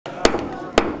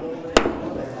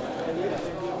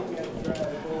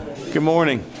Good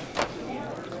morning.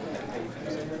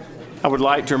 I would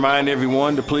like to remind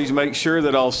everyone to please make sure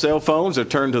that all cell phones are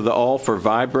turned to the off or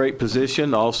vibrate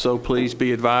position. Also, please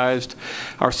be advised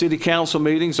our City Council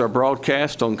meetings are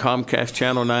broadcast on Comcast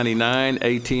Channel 99,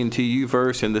 AT&T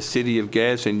Uverse, and the City of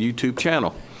Gadsden YouTube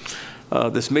channel.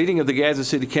 This meeting of the Gadsden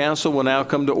City Council will now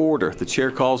come to order. The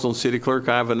chair calls on City Clerk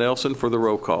Ivan Nelson for the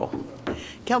roll call.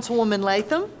 Councilwoman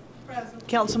Latham. Present.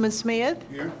 Councilman Smith.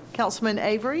 Here. Councilman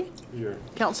Avery. Here.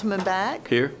 Councilman Back.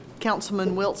 Here.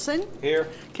 Councilman Wilson. Here.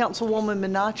 Councilwoman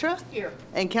Minatra. Here.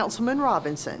 And Councilman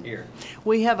Robinson. Here.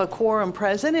 We have a quorum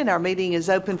present and our meeting is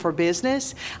open for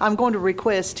business. I'm going to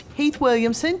request Heath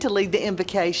Williamson to lead the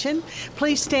invocation.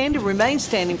 Please stand and remain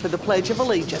standing for the Pledge of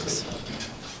Allegiance.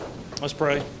 Let's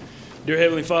pray. Dear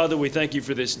Heavenly Father, we thank you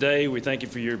for this day. We thank you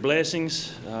for your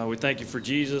blessings. We thank you for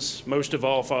Jesus. Most of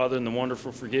all, Father, and the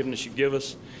wonderful forgiveness you give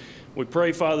us. We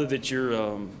pray, Father, that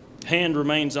your hand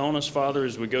remains on us, Father,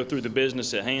 as we go through the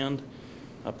business at hand.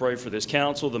 I pray for this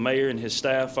council, the mayor and his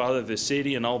staff, Father, this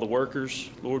city and all the workers.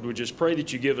 Lord, we just pray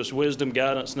that you give us wisdom,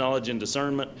 guidance, knowledge, and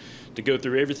discernment to go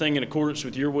through everything in accordance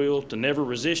with your will, to never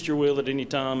resist your will at any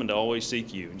time, and to always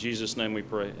seek you. In Jesus' name we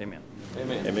pray. Amen.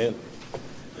 Amen. Amen.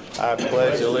 I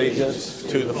pledge allegiance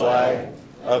to the flag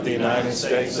of the United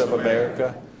States of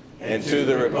America and to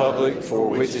the republic for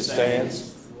which it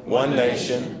stands, one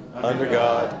nation, under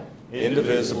God,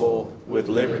 indivisible, with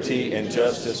liberty and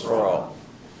justice for all.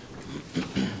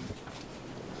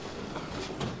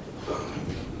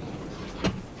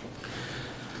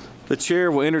 The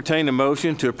chair will entertain a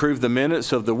motion to approve the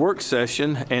minutes of the work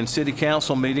session and city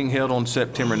council meeting held on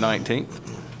September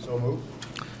 19th. So moved.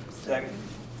 Second.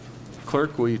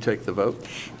 Clerk, will you take the vote?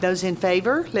 Those in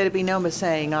favor, let it be known by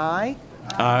saying aye.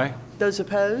 Aye. Those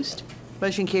opposed,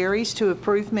 motion carries to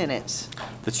approve minutes.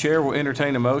 The chair will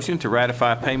entertain a motion to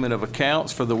ratify payment of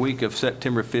accounts for the week of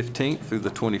September 15th through the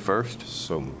 21st.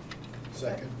 So moved.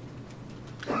 Second.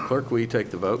 Clerk, will you take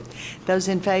the vote? Those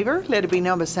in favor, let it be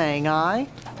known by saying aye.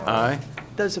 Aye.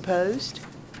 Those opposed,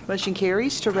 motion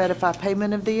carries to ratify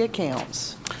payment of the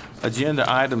accounts. Agenda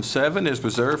item 7 is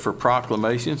reserved for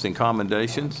proclamations and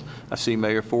commendations. I see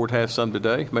Mayor Ford has some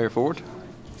today. Mayor Ford.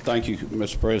 Thank you,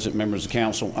 Mr. President, members of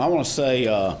council. I want to say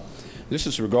this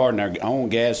is regarding our own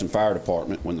Gadsden Fire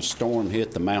Department. When the storm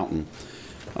hit the mountain,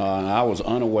 I was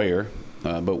unaware,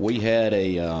 but we had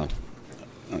a, I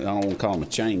don't want to call them a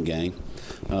chain gang,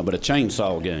 but a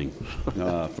chainsaw gang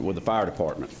with the fire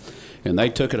department. And they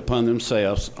took it upon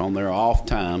themselves on their off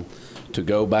time to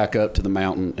go back up to the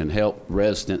mountain and help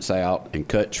residents out and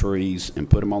cut trees and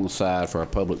put them on the side for our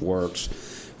public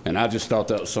works. And I just thought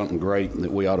that was something great that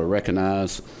we ought to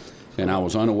recognize. And I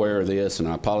was unaware of this, and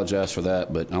I apologize for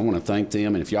that, but I want to thank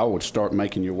them. And if y'all would start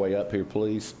making your way up here,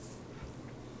 please.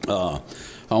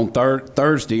 On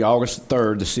Thursday, August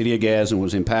 3rd, the city of Gadsden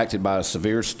was impacted by a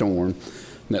severe storm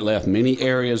that left many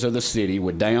areas of the city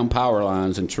with downed power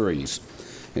lines and trees,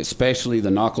 especially the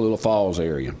Nakalula Falls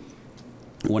area.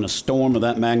 When a storm of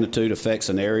that magnitude affects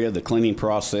an area, the cleaning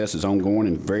process is ongoing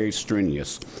and very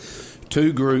strenuous.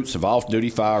 2 groups of off-duty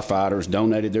firefighters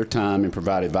donated their time and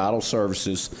provided vital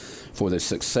services for the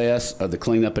success of the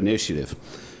cleanup initiative.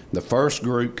 The first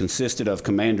group consisted of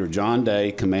Commander John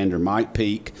Day, Commander Mike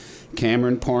Peak,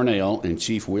 Cameron Parnell, and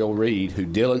Chief Will Reed, who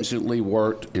diligently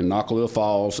worked in Nakalula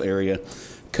Falls area,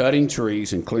 cutting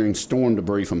trees and clearing storm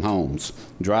debris from homes,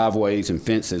 driveways, and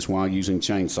fences while using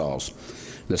chainsaws.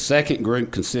 The second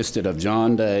group consisted of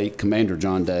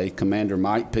Commander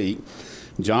Mike Peak,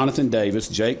 Jonathan Davis,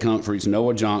 Jake Humphreys,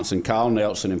 Noah Johnson, Kyle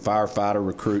Nelson, and firefighter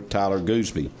recruit Tyler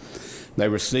Gooseby. They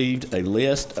received a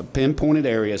list of pinpointed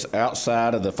areas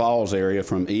outside of the falls area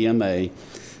from EMA.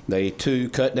 They too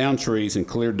cut down trees and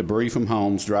cleared debris from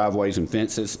homes, driveways, and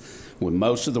fences, with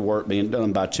most of the work being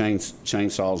done by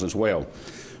chainsaws as well.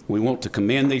 We want to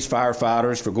commend these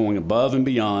firefighters for going above and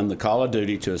beyond the call of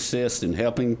duty to assist in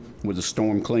helping with the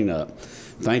storm cleanup.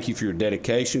 Thank you for your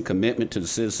dedication, commitment to the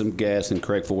citizens of Gadsden,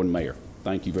 Craig Ford, and Mayor.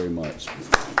 Thank you very much.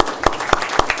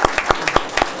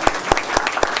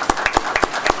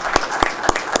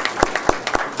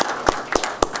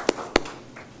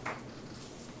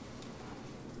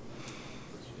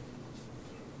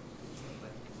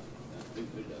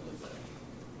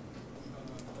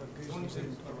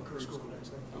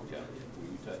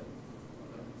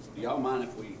 Do y'all mind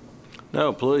if we...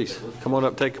 No, please. Come on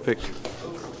up, take a picture.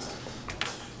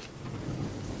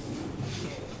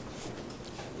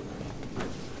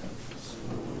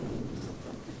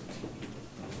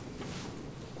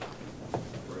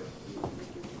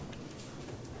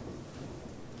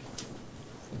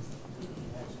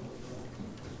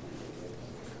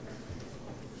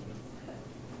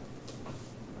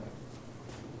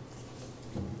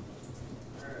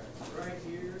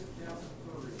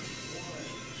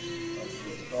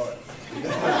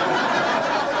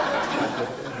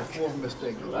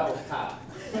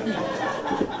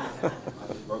 I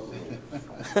told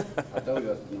you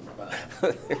that's number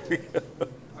 5.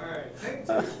 All right, take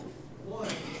 2. 1,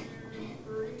 2,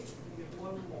 3. Get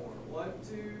one more. 1,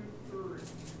 2, 3.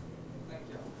 Thank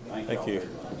y'all. Thank you.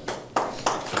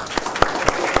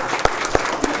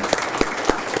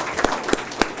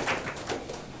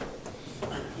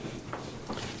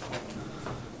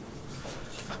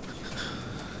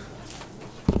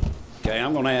 Okay,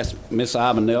 I'm going to ask Miss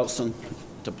Iva Nelson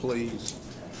to please.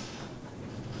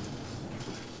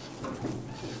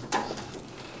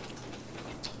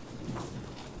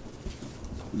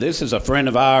 This is a friend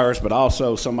of ours, but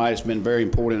also somebody that's been very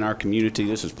important in our community.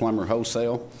 This is Plummer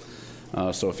Wholesale.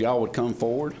 So if y'all would come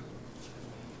forward.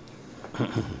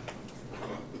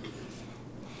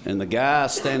 And the guy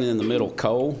standing in the middle,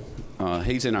 Cole,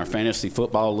 he's in our fantasy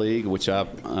football league, which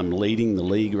I'm leading the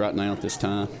league right now at this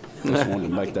time. Just wanted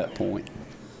to make that point.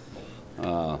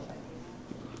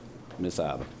 Miss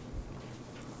Iva.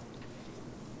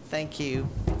 Thank you.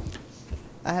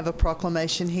 I have a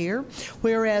proclamation here.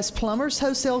 Whereas Plumbers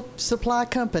Wholesale Supply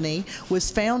Company was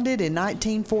founded in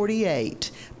 1948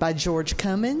 by George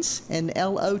Cummins and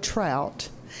L.O. Trout.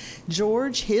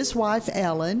 George, his wife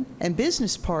Ellen, and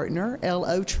business partner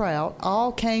L.O. Trout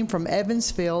all came from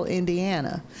Evansville,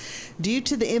 Indiana. Due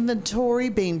to the inventory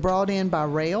being brought in by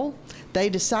rail, they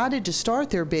decided to start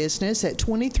their business at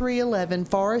 2311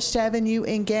 Forest Avenue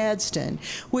in Gadsden,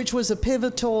 which was a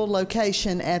pivotal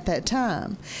location at that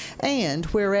time. And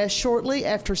whereas shortly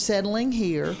after settling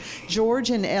here, George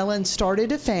and Ellen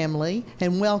started a family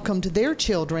and welcomed their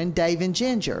children, Dave and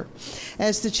Ginger.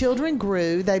 As the children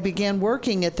grew, they began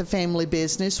working at the family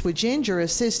business, with Ginger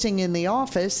assisting in the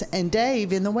office and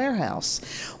Dave in the warehouse.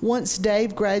 Once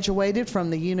Dave graduated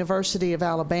from the University of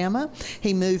Alabama,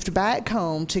 he moved back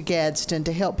home to Gadsden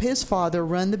to help his father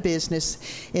run the business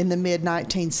in the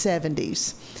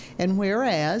mid-1970s. And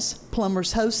whereas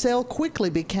Plumbers Wholesale quickly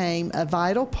became a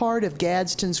vital part of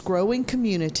Gadsden's growing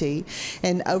community,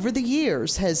 and over the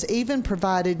years has even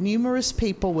provided numerous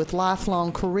people with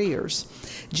lifelong careers.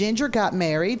 Ginger got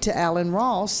married to Alan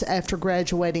Ross after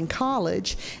graduating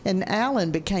college, and Alan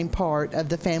became part of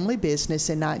the family business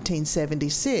in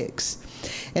 1976.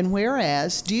 And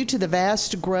whereas, due to the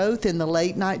vast growth in the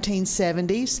late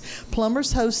 1970s,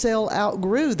 Plumbers Wholesale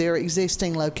outgrew their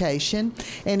existing location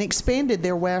and expanded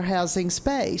their warehousing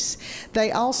space.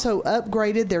 They also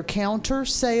upgraded their counter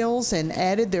sales and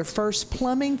added their first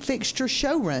plumbing fixture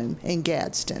showroom in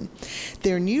Gadsden.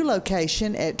 Their new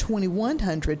location at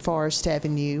 2100 Forest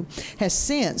Avenue has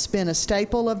since been a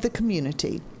staple of the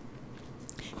community.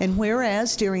 And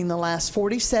whereas during the last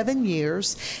 47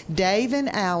 years, Dave and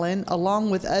Alan,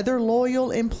 along with other loyal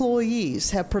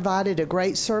employees, have provided a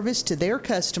great service to their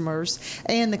customers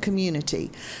and the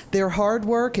community. Their hard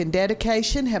work and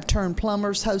dedication have turned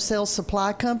Plumbers Wholesale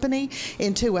Supply Company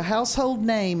into a household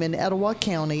name in Etowah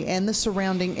County and the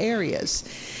surrounding areas.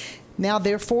 Now,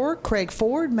 therefore, Craig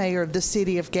Ford, Mayor of the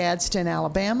City of Gadsden,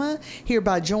 Alabama,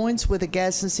 hereby joins with the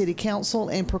Gadsden City Council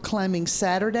in proclaiming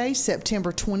Saturday,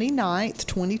 September 29th,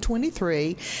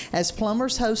 2023, as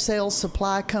Plumbers Wholesale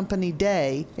Supply Company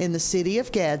Day in the City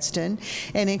of Gadsden,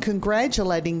 and in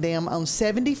congratulating them on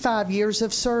 75 years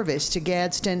of service to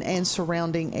Gadsden and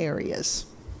surrounding areas.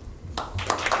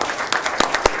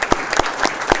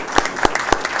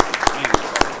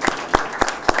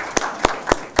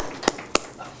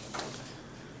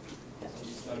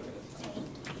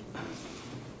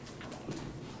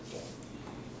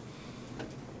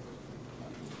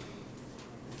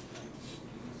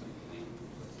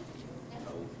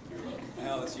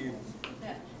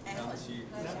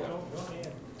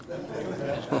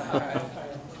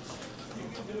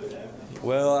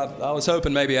 Well, I was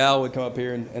hoping maybe Al would come up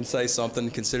here and say something,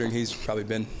 considering he's probably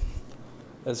been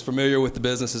as familiar with the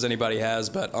business as anybody has.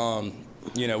 But,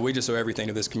 you know, we just owe everything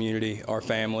to this community, our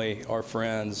family, our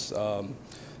friends.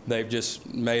 They've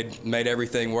just made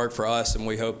everything work for us, and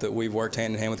we hope that we've worked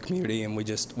hand in hand with the community, and we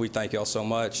thank y'all so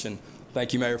much. And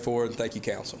thank you, Mayor Ford, and thank you,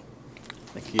 Council.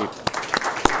 Thank you.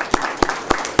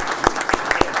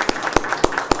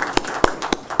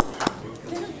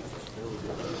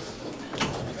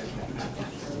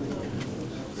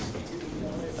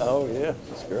 Oh, yeah,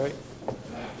 that's great.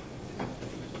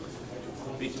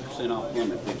 50% off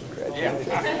plumbing fixtures.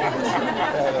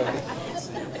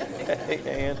 Hey,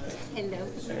 Ann. Hello.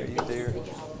 There you dear.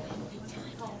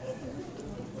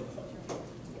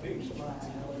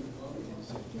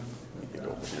 Get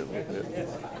over here a little bit.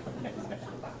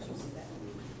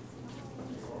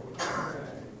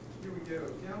 Here we go.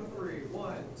 Count 3.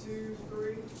 1, 2,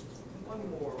 3. One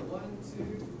more. 1,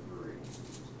 2, 3.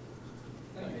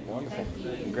 Wonderful.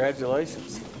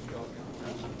 Congratulations.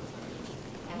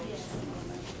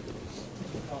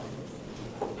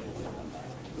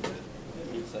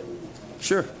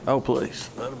 Sure. Oh, please.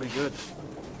 That'll be good.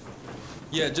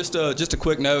 Yeah, just a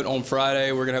quick note. On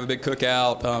Friday, we're gonna have a big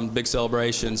cookout, big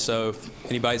celebration. So if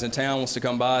anybody's in town wants to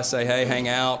come by, say hey, hang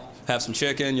out, have some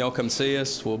chicken, y'all come see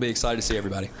us. We'll be excited to see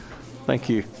everybody. Thank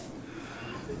you.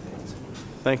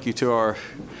 Thank you to our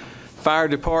fire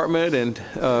department and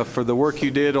for the work you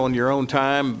did on your own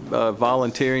time,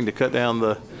 volunteering to cut down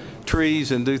the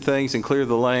trees and do things and clear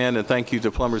the land. And thank you to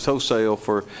Plumbers Wholesale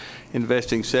for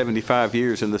investing 75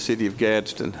 years in the city of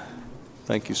Gadsden.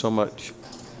 Thank you so much.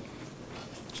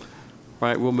 All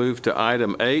right, we'll move to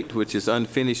item 8, which is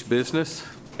unfinished business.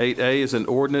 8A is an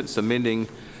ordinance amending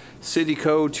City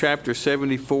Code Chapter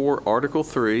 74, Article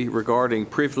 3 regarding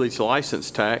privilege license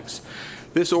tax.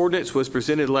 This ordinance was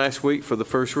presented last week for the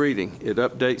first reading. It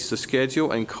updates the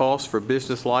schedule and costs for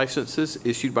business licenses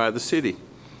issued by the city.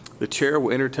 The chair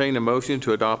will entertain a motion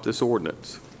to adopt this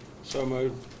ordinance. So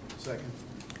moved. Second.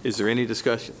 Is there any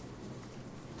discussion?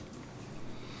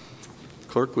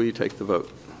 Clerk, will you take the vote?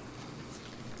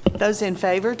 Those in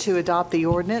favor to adopt the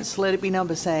ordinance, let it be known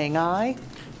by saying aye.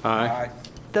 Aye.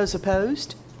 Those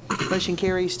opposed, motion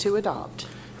carries to adopt.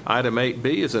 Item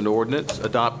 8B is an ordinance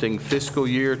adopting fiscal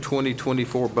year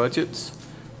 2024 budgets.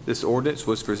 This ordinance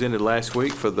was presented last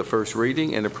week for the first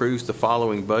reading and approves the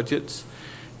following budgets.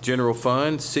 General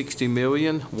Fund,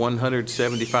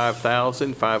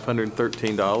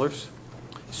 $60,175,513.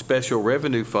 Special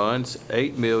Revenue Funds,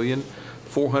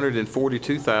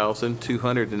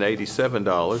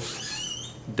 $8,442,287.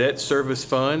 Debt Service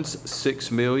Funds,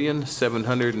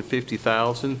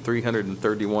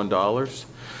 $6,750,331.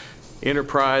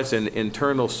 Enterprise and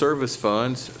Internal Service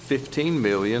Funds,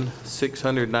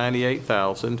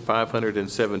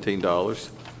 $15,698,517.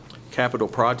 Capital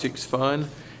Projects Fund,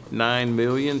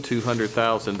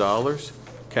 $9,200,000.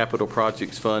 Capital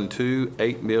Projects Fund 2,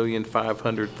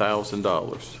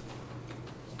 $8,500,000.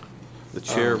 The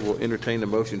chair will entertain a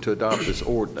motion to adopt this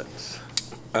ordinance.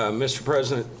 Mr.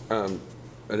 President, an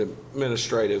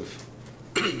administrative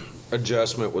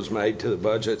adjustment was made to the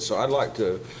budget, so I'd like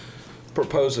to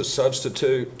propose a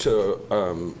substitute to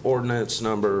ordinance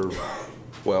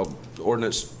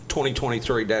ordinance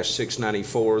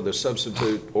 2023-694. The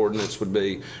substitute ordinance would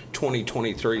be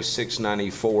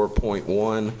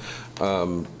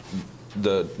 2023-694.1.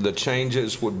 The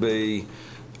changes would be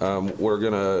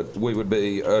we would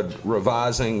be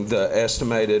revising the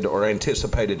estimated or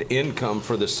anticipated income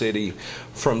for the city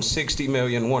from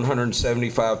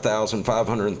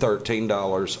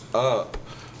 $60,175,513 up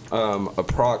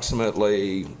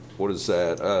approximately, what is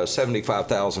that,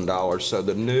 $75,000. So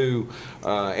the new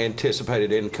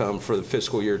anticipated income for the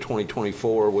fiscal year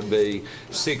 2024 would be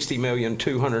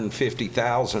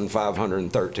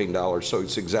 $60,250,513. So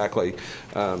it's exactly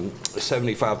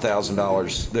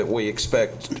 $75,000 that we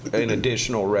expect in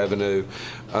additional revenue.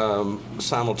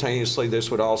 Simultaneously,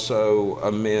 this would also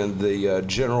amend the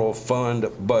general fund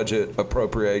budget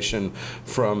appropriation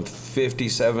from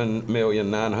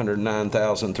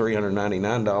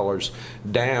 $57,909,399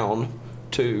 down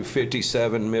to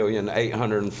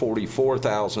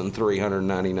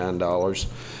 $57,844,399.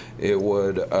 It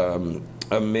would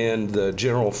amend the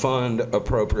general fund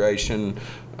appropriation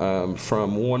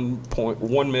from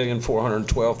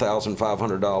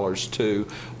 $1,412,500 to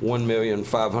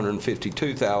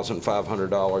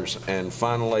 $1,552,500. And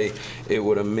finally, it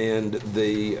would amend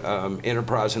the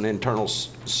Enterprise and Internal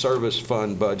Service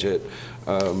Fund budget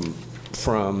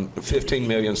from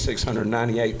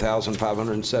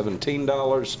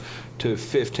 $15,698,517 to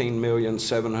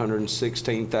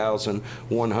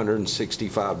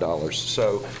 $15,716,165.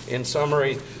 So in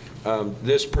summary,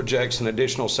 this projects an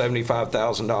additional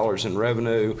 $75,000 in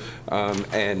revenue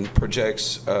and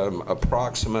projects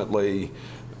approximately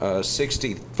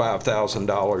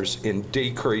 $65,000 in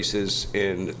decreases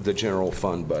in the general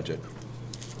fund budget.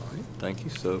 All right, thank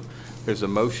you. So there's a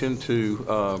motion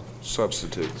to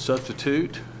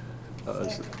substitute.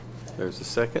 There's a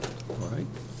second. All right.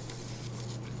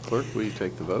 Clerk, will you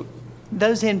take the vote?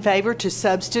 Those in favor to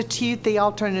substitute the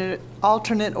alternate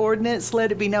ordinance,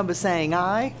 let it be known by saying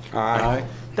aye. Aye.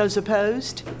 Those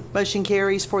opposed, motion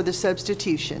carries for the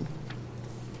substitution.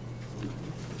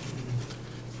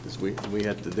 We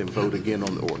have to then vote again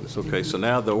on the ordinance. Okay, so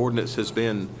now the ordinance has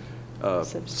been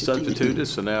substituted,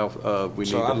 so now we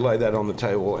need So I'd to lay that on the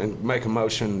table and make a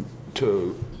motion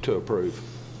to approve.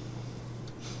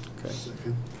 Okay.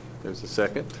 There's a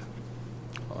second.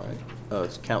 All right.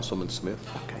 Councilman Smith.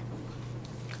 Okay.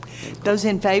 Those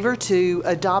in favor to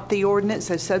adopt the ordinance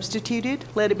as substituted,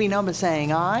 let it be known by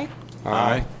saying aye.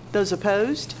 Aye. Those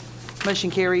opposed,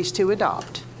 motion carries to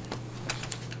adopt.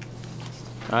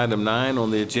 Item 9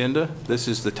 on the agenda, this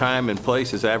is the time and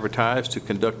place as advertised to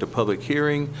conduct a public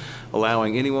hearing,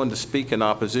 allowing anyone to speak in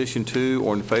opposition to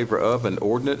or in favor of an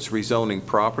ordinance rezoning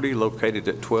property located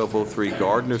at 1203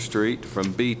 Gardner Street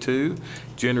from B2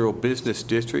 General Business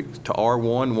District to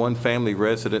R1 One Family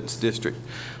Residence District.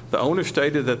 The owner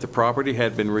stated that the property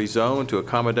had been rezoned to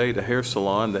accommodate a hair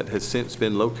salon that has since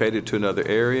been located to another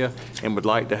area and would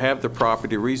like to have the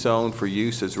property rezoned for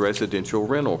use as residential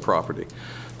rental property.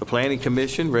 The Planning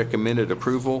Commission recommended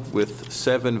approval with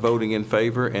 7 voting in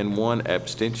favor and 1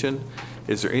 abstention.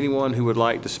 Is there anyone who would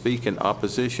like to speak in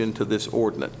opposition to this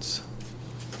ordinance?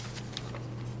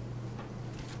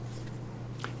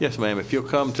 Yes, ma'am. If you'll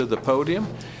come to the podium,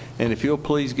 and if you'll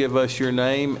please give us your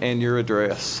name and your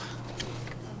address.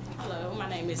 Hello, my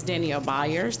name is Danielle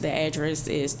Byers. The address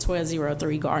is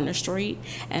 1203 Gardner Street,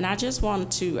 and I just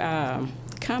wanted to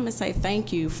come and say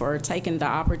thank you for taking the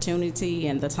opportunity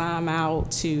and the time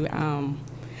out to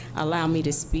allow me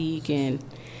to speak and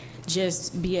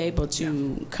just be able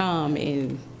to come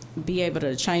and be able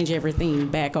to change everything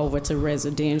back over to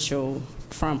residential,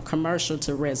 from commercial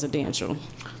to residential.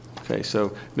 Okay,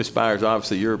 so Ms. Byers,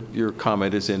 obviously your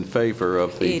comment is in favor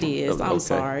of the. It is. I'm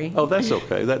sorry. Oh, that's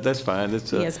okay. That's fine.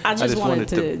 It's, yes, I just wanted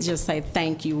to just say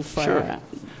thank you for, sure.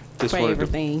 For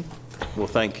everything. Well,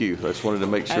 thank you. I just wanted to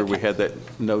make sure we had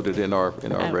that noted in our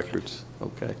Okay. records.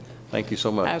 Okay. Thank you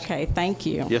so much. Okay, thank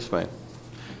you. Yes, ma'am.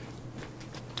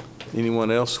 Anyone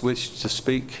else wish to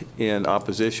speak in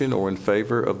opposition or in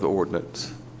favor of the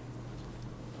ordinance?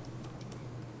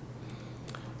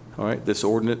 All right, this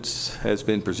ordinance has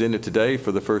been presented today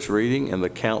for the first reading, and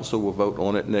the council will vote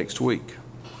on it next week.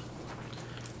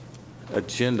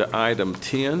 Agenda item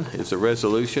 10 is a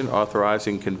resolution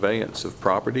authorizing conveyance of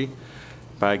property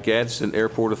by Gadsden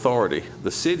Airport Authority.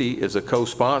 The city is a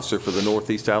co-sponsor for the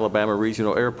Northeast Alabama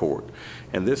Regional Airport,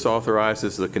 and this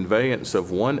authorizes the conveyance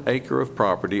of 1 acre of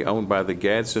property owned by the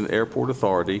Gadsden Airport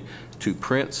Authority to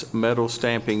Prince Metal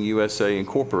Stamping USA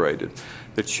Incorporated.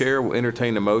 The chair will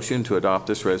entertain a motion to adopt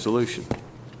this resolution.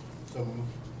 So moved.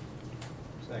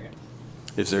 Second.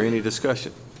 Is there any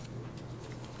discussion?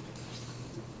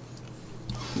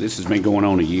 This has been going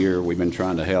on a year. We've been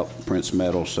trying to help Prince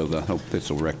Metal, so I hope this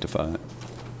will rectify it.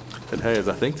 It has.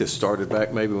 I think this started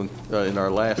back maybe when, in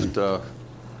our last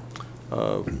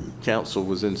council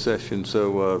was in session,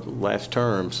 so last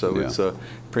term. So Yeah. it's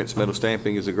Prince Metal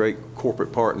Stamping is a great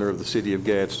corporate partner of the city of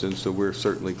Gadsden, so we're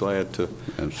certainly glad to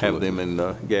have Absolutely. them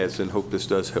in Gadsden. Hope this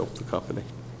does help the company.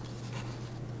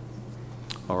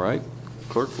 All right.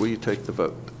 Clerk, will you take the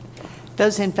vote?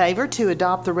 Those in favor to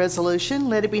adopt the resolution,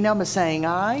 let it be known by saying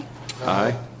aye.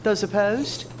 Aye. Those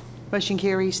opposed, motion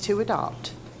carries to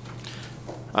adopt.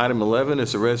 Item 11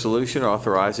 is a resolution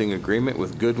authorizing agreement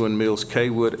with Goodwin Mills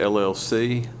Kaywood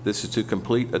LLC. This is to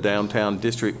complete a downtown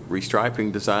district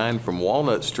restriping design from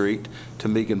Walnut Street to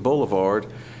Meagan Boulevard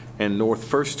and North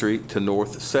 1st Street to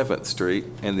North 7th Street,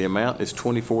 and the amount is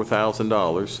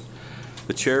 $24,000.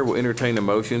 The chair will entertain a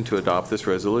motion to adopt this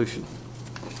resolution.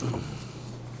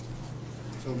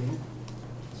 So moved.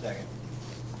 Second.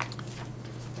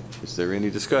 Is there any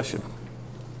discussion?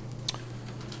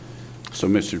 So,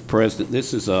 Mr. President,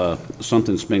 this is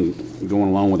something that's been going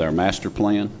along with our master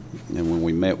plan, and when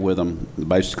we met with them,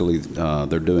 basically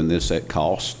they're doing this at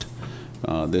cost.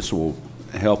 This will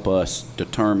help us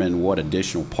determine what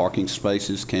additional parking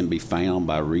spaces can be found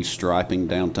by restriping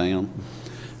downtown.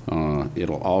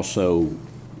 It'll also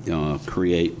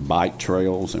create bike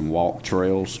trails and walk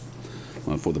trails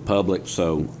for the public,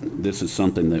 so this is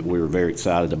something that we're very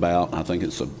excited about. I think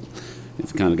it's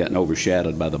kind of gotten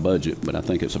overshadowed by the budget, but I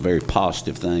think it's a very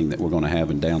positive thing that we're going to have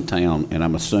in downtown, and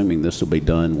I'm assuming this will be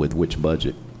done with which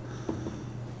budget?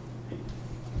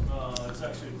 It's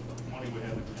actually money we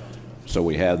have in the county. So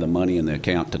we have the money in the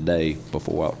account today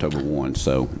before October 1,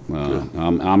 so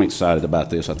I'm excited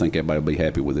about this. I think everybody will be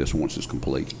happy with this once it's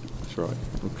complete. That's right.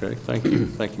 Okay, thank you.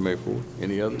 Thank you, Mayor Ford.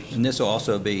 Any others? And this will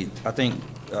also be, I think,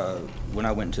 when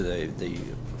I went to the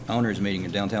owners meeting, a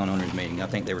downtown owners meeting, I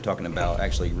think they were talking about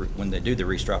actually when they do the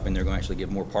restriping, they're going to actually give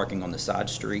more parking on the side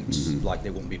streets. Like they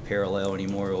won't be parallel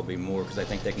anymore. It'll be more because I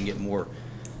think they can get more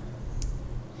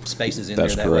spaces in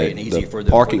That's there that way correct. and easier for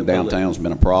the parking for the public. downtown's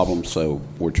been a problem, so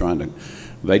we're trying to.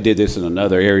 They did this in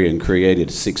another area and created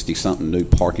 60-something new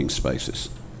parking spaces.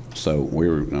 So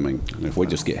I mean, if we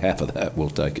just get half of that, we'll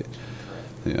take it.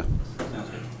 Yeah.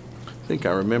 I think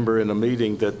I remember in a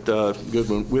meeting that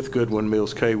Goodwin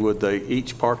Mills Kaywood,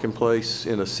 each parking place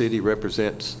in a city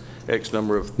represents X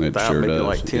number of It thousand, sure maybe does,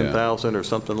 like 10,000 or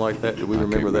something like that. Do we I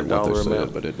can't remember that remember what dollar they said,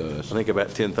 amount? but it does. I think about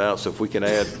 10,000. So if we can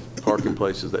add parking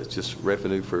places, that's just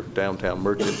revenue for downtown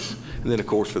merchants, and then of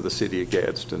course for the city of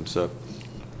Gadsden. So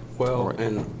Well,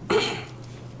 and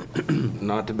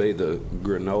not to be the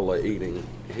granola eating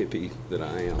hippie that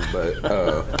I am, but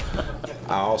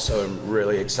I also am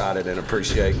really excited and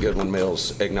appreciate Goodwin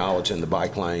Mills acknowledging the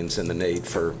bike lanes and the need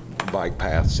for bike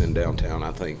paths in downtown. I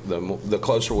think the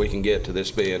closer we can get to this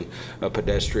being a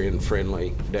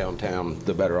pedestrian-friendly downtown,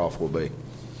 the better off we'll be.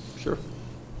 Sure.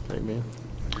 Amen.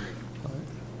 All right.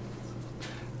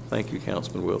 Thank you,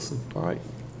 Councilman Wilson. All right.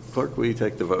 Clerk, will you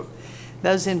take the vote?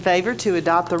 Those in favor to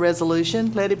adopt the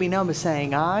resolution, let it be known by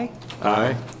saying aye.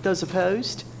 Aye. Those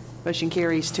opposed, motion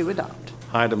carries to adopt.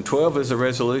 Item 12 is a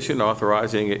resolution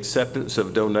authorizing acceptance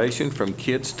of donation from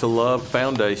Kids to Love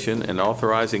Foundation and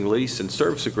authorizing lease and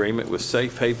service agreement with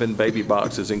Safe Haven Baby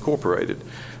Boxes Incorporated.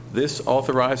 This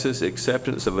authorizes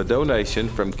acceptance of a donation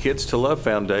from Kids to Love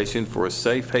Foundation for a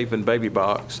Safe Haven Baby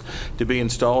Box to be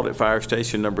installed at Fire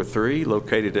Station Number 3,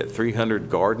 located at 300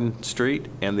 Garden Street,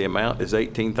 and the amount is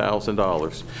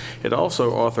 $18,000. It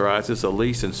also authorizes a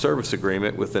lease and service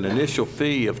agreement with an initial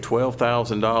fee of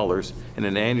 $12,000 and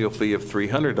an annual fee of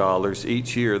 $300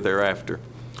 each year thereafter.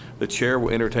 The chair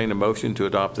will entertain a motion to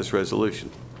adopt this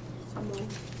resolution.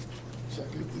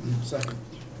 Second.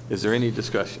 Is there any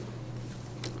discussion?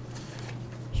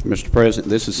 Mr. President,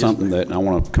 this is something that I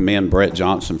want to commend Brett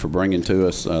Johnson for bringing to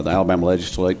us. The Alabama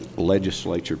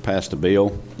legislature passed a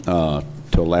bill to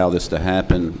allow this to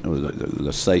happen.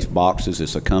 The Safe Boxes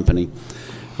is a company.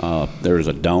 There is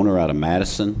a donor out of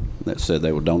Madison that said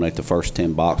they would donate the first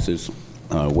 10 boxes.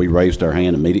 We raised our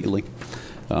hand immediately.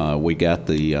 We got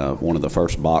one of the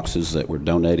first boxes that were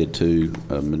donated to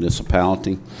a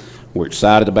municipality. We're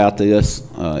excited about this.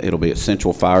 It'll be at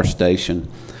Central Fire Station.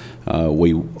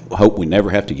 We hope we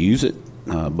never have to use it,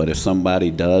 but if somebody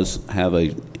does have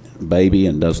a baby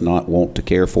and does not want to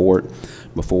care for it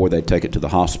before they take it to the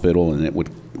hospital, and it would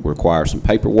require some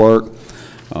paperwork,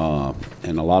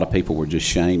 and a lot of people were just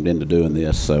shamed into doing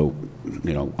this. So,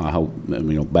 I hope,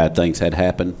 bad things had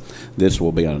happened. This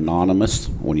will be anonymous.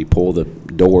 When you pull the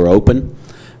door open,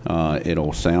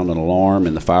 it'll sound an alarm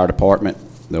in the fire department.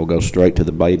 They'll go straight to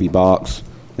the baby box.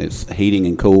 It's heating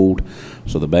and cooled,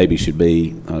 so the baby should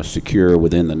be secure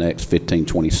within the next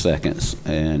 15-20 seconds,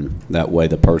 and that way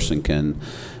the person can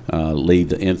leave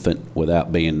the infant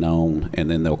without being known,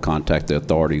 and then they'll contact the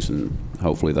authorities, and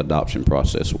hopefully the adoption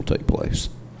process will take place.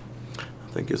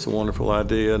 I think it's a wonderful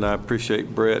idea, and I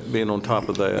appreciate Brett being on top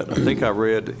of that. I think I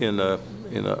read in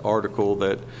an article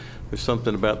that there's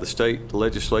something about the state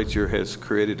legislature has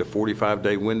created a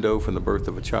 45-day window from the birth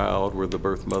of a child where the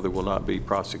birth mother will not be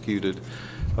prosecuted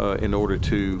in order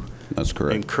to That's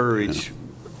correct. encourage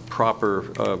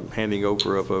proper handing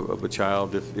over of a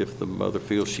child if the mother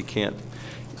feels she can't,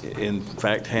 in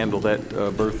fact, handle that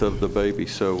birth of the baby.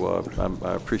 So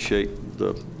I appreciate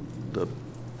the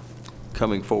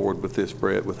coming forward with this,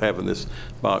 Brett, with having this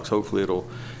box. Hopefully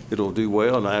it'll do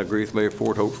well, and I agree with Mayor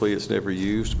Ford. Hopefully it's never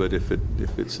used, but if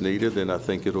it's needed, then I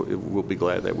think we'll be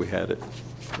glad that we had it.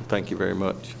 Thank you very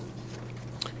much.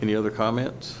 Any other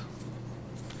comments?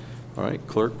 All right,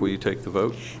 Clerk, will you take the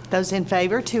vote? Those in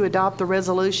favor to adopt the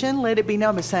resolution, let it be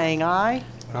known by saying aye.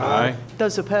 Aye.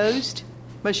 Those opposed,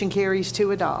 motion carries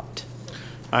to adopt.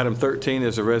 Item 13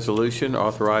 is a resolution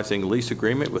authorizing lease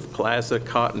agreement with Plaza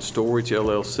Cotton Storage,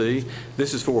 LLC.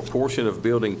 This is for a portion of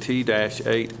Building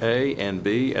T-8A and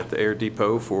B at the Air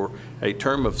Depot for a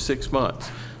term of 6 months.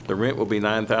 The rent will be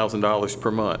 $9,000 per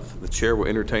month. The chair will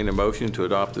entertain a motion to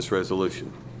adopt this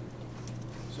resolution.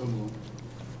 So moved.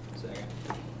 Second.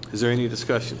 Is there any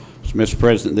discussion? So, Mr.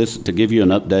 President, this to give you an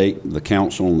update, the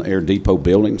council on the Air Depot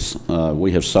buildings,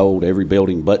 we have sold every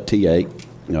building but T8.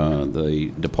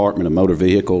 The Department of Motor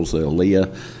Vehicles, the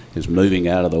ALEA, is moving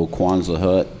out of the old Kwanzaa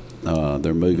hut.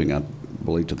 They're moving, I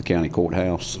believe, to the county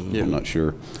courthouse. Yeah. I'm not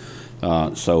sure.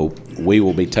 So we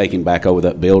will be taking back over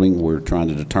that building. We're trying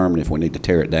to determine if we need to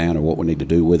tear it down or what we need to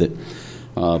do with it.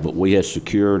 But we have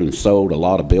secured and sold a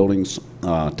lot of buildings.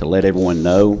 To let everyone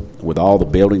know, with all the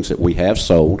buildings that we have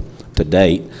sold to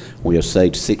date, we have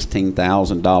saved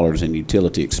 $16,000 in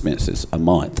utility expenses a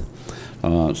month.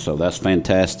 So that's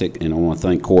fantastic, and I want to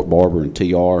thank Court Barber and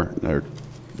TR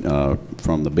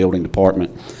from the building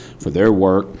department for their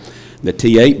work. The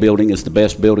T8 building is the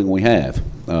best building we have.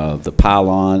 The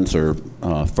pylons are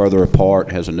further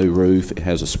apart, has a new roof, it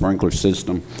has a sprinkler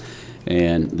system,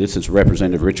 and this is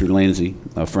Representative Richard Lindsay,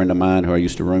 a friend of mine who I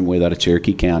used to room with out of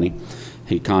Cherokee County.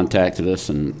 He contacted us,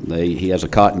 and he has a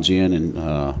cotton gin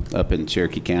up in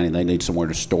Cherokee County. They need somewhere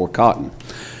to store cotton.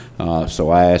 So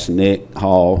I asked Nick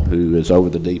Hall, who is over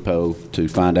the depot, to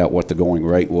find out what the going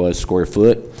rate was square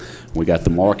foot. We got the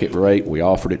market rate. We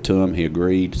offered it to him. He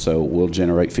agreed. So we'll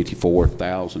generate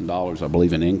 $54,000, I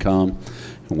believe, in income.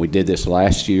 And we did this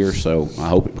last year, so I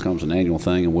hope it becomes an annual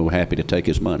thing, and we're happy to take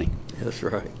his money. That's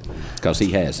right. Because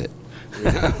he has it.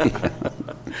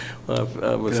 Well,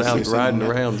 I was out riding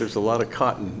around. There's a lot of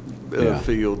cotton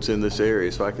fields in this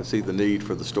area, so I can see the need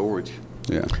for the storage.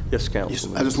 Yeah. Yes,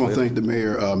 Councilman. I just want to thank the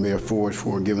mayor, Mayor Ford,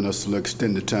 for giving us a little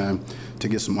extended time to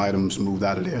get some items moved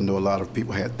out of there. I know a lot of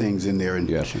people had things in there. And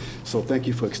yes, sir. So thank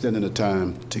you for extending the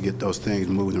time to get those things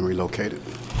moved and relocated.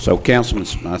 So Councilman,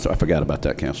 I forgot about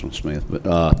that, Councilman Smith.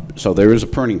 But so there is a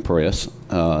printing press,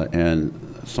 and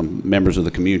some members of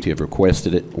the community have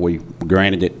requested it. We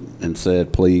granted it and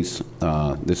said, please,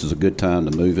 this is a good time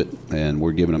to move it, and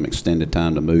we're giving them extended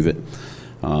time to move it.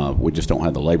 We just don't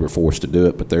have the labor force to do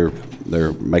it, but they're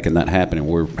making that happen, and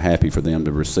we're happy for them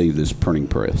to receive this printing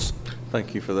press.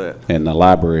 Thank you for that. And the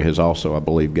library has also, I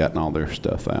believe, gotten all their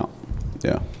stuff out.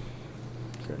 Yeah.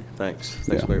 Okay, thanks.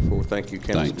 Thanks, Mayor Ford. Thank you,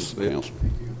 Councilman Smith.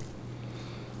 Councilman.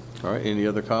 All right, any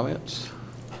other comments?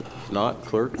 If not,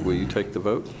 clerk, will you take the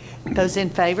vote? Those in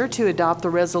favor to adopt the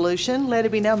resolution, let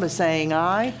it be known by saying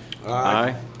aye.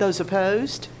 Aye. Those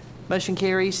opposed, motion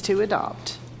carries to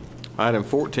adopt. Item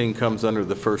 14 comes under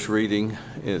the first reading.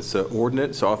 It's an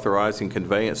ordinance authorizing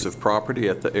conveyance of property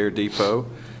at the Air Depot.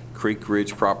 Creek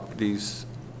Ridge Properties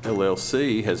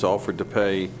LLC has offered to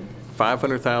pay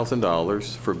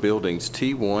 $500,000 for buildings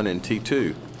T1 and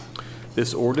T2.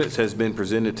 This ordinance has been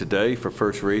presented today for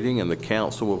first reading, and the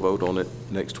council will vote on it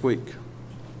next week.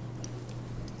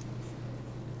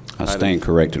 I stand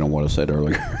corrected on what I said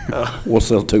earlier. We'll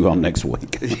sell two on next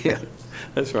week. Yeah,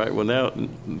 that's right. Well, now,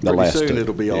 pretty soon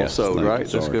it'll be all sold, right?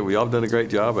 That's good. We all done a great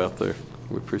job out there.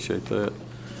 We appreciate that.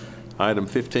 Item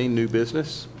 15, new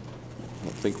business. I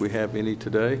don't think we have any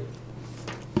today.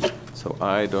 So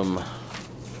item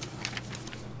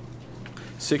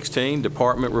 16,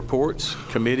 department reports,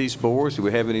 committees, boards. Do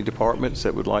we have any departments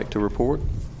that would like to report?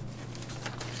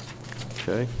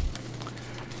 Okay.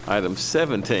 Item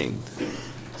 17,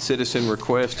 citizen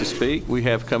request to speak. We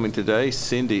have coming today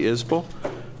Cindy Isbell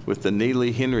with the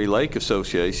Neely Henry Lake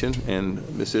Association, and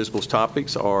Ms. Isbell's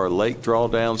topics are lake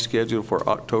drawdown scheduled for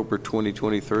October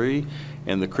 2023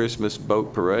 and the Christmas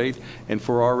boat parade. And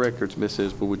for our records, Ms.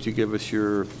 Isbell, would you give us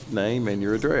your name and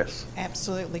your address?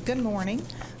 Absolutely. Good morning.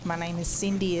 My name is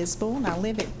Cindy Isbell, and I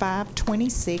live at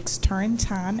 526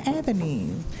 Turrentine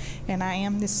Avenue. And I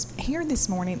am here this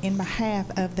morning in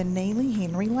behalf of the Neely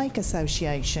Henry Lake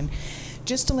Association.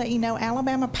 Just to let you know,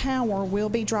 Alabama Power will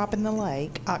be dropping the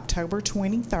lake October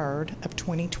 23rd of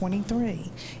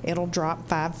 2023. It'll drop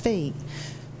 5 feet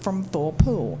from full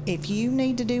pool. If you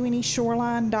need to do any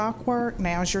shoreline dock work,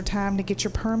 now's your time to get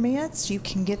your permits. You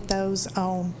can get those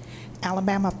on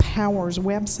Alabama Power's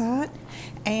website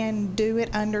and do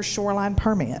it under shoreline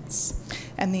permits.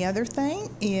 And the other thing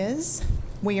is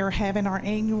we are having our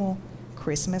annual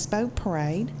Christmas boat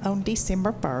parade on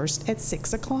December 1st at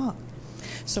 6 o'clock.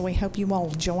 So we hope you all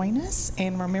join us,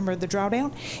 and remember the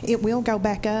drawdown, it will go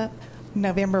back up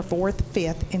November 4th,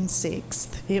 5th, and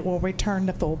 6th. It will return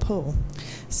to full pool.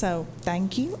 So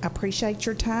thank you. I appreciate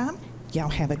your time. Y'all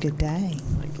have a good day.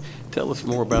 Tell us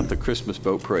more about the Christmas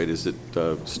boat parade. Is it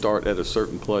start at a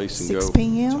certain place and 6 go?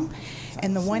 p.m.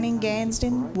 And the one in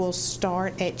Gadsden will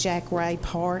start at Jack Ray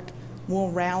Park. We'll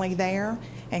rally there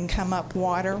and come up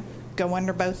water, go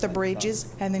under both the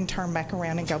bridges, and then turn back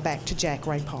around and go back to Jack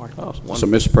Ray Park. Oh, so,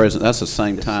 Mr. President, that's the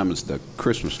same time as the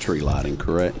Christmas tree lighting,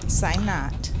 correct? Same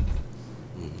night.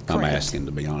 I'm Correct. asking,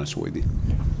 to be honest with you.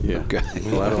 Yeah. Okay.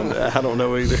 Well, I don't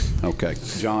know either. Okay.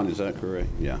 John, is that correct?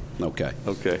 Yeah. Okay.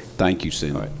 Okay. Thank you,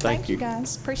 Cindy. All right. Thank you,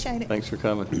 guys. Appreciate it. Thanks for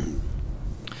coming.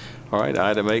 All right,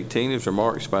 item 18 is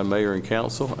remarks by mayor and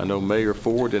council. I know Mayor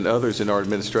Ford and others in our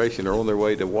administration are on their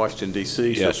way to Washington,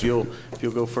 D.C., so Yes, if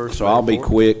you'll go first. So Mayor I'll be Ford.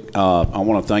 quick. I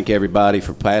want to thank everybody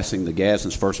for passing the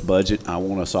Gadsden's first budget. I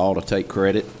want us all to take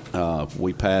credit.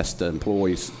 We passed the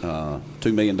employees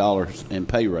 $2 million in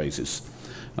pay raises.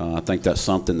 I think that's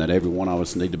something that every one of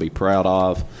us need to be proud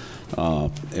of.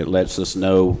 It lets us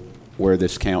know where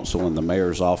this council and the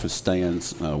mayor's office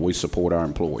stands. We support our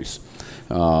employees.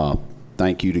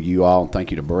 Thank you to you all.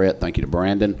 Thank you to Brett. Thank you to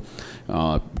Brandon.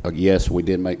 Yes, we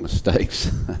did make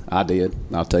mistakes. I did.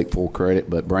 I'll take full credit.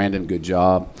 But Brandon, good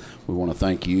job. We want to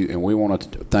thank you. And we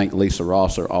want to thank Lisa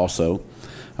Rosser also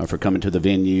for coming to the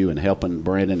venue and helping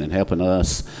Brandon and helping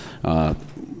us,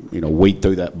 weed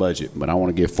through that budget. But I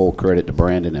want to give full credit to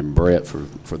Brandon and Brett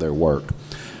for their work.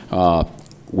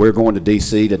 We're going to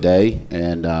D.C. today,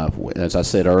 and as I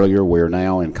said earlier, we're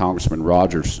now in Congressman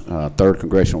Rogers' 3rd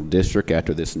Congressional District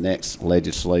after this next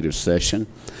legislative session.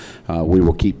 We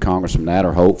will keep Congressman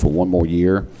Adderholt for one more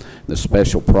year. The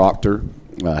special proctor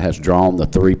has drawn the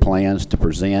 3 plans to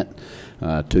present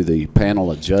to the panel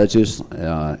of judges.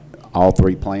 All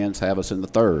 3 plans have us in the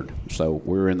 3rd, so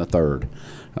we're in the 3rd.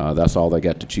 That's all they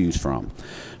got to choose from.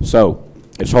 So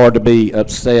it's hard to be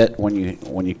upset when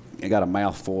you got a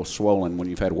mouthful swollen when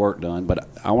you've had work done, but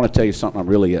I want to tell you something I'm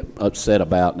really upset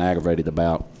about and aggravated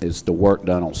about is the work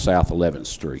done on South 11th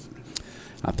Street.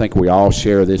 I think we all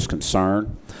share this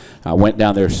concern. I went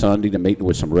down there Sunday to meet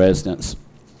with some residents.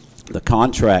 The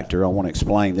contractor, I want to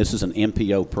explain, this is an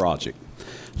MPO project.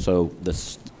 So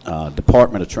the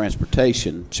Department of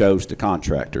Transportation chose the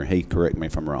contractor. He correct me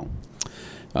if I'm wrong.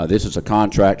 This is a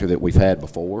contractor that we've had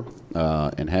before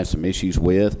and had some issues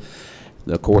with.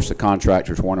 Of course, the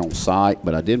contractors weren't on site,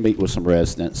 but I did meet with some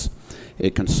residents.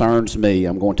 It concerns me.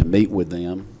 I'm going to meet with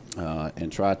them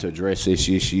and try to address this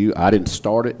issue. I didn't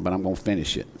start it, but I'm going to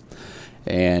finish it.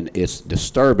 And it's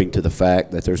disturbing to the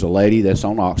fact that there's a lady that's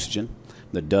on oxygen.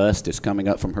 The dust is coming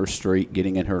up from her street,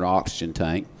 getting in her oxygen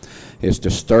tank. It's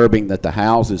disturbing that the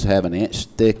houses have an inch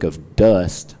thick of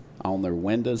dust on their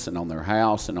windows and on their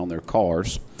house and on their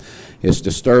cars. It's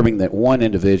disturbing that one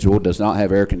individual does not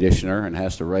have air conditioner and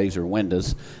has to raise her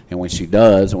windows, and when she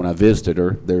does, when I visited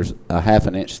her, there's a ½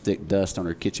 an inch thick dust on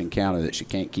her kitchen counter that she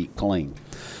can't keep clean.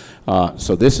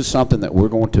 So this is something that we're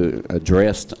going to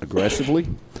address aggressively,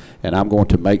 and I'm going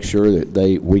to make sure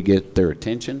that we get their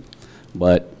attention.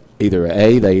 But either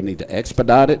A, they need to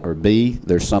expedite it, or B,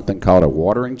 there's something called a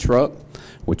watering truck,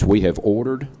 which we have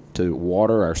ordered to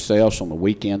water ourselves on the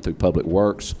weekend through Public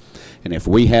Works. And if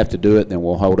we have to do it, then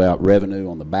we'll hold out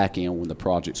revenue on the back end when the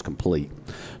project's complete.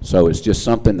 So it's just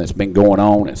something that's been going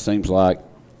on. It seems like,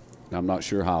 I'm not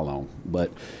sure how long,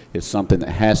 but it's something that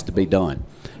has to be done.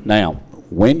 Now,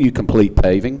 when you complete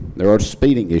paving, there are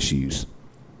speeding issues.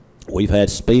 We've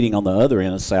had speeding on the other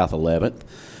end of South 11th,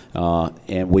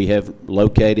 and we have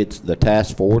located the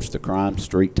task force, the Crime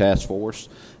Street Task Force,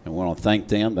 and we want to thank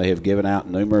them. They have given out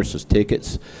numerous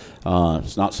tickets.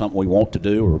 It's not something we want to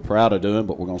do or we're proud of doing,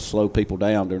 but we're going to slow people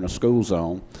down during the school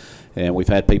zone. And we've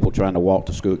had people trying to walk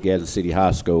to school at Gadsden City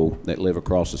High School that live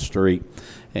across the street,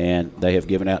 and they have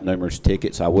given out numerous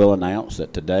tickets. I will announce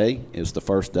that today is the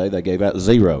first day they gave out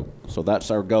 0. So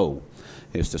that's our goal,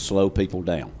 is to slow people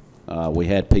down. We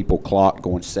had people clocked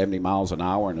going 70 miles an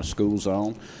hour in a school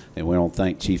zone, and we want to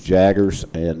thank Chief Jaggers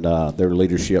and their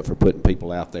leadership for putting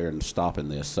people out there and stopping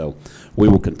this. So we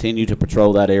will continue to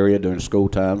patrol that area during school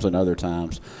times and other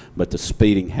times, but the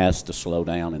speeding has to slow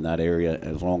down in that area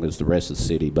as long as the rest of the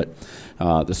city. But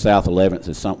the South 11th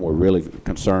is something we're really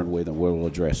concerned with, and we'll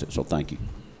address it. So thank you.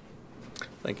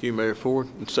 Thank you, Mayor Ford,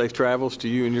 and safe travels to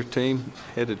you and your team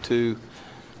headed to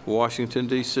Washington,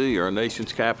 D.C., our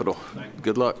nation's capital.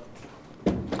 Good luck.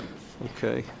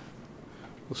 Okay.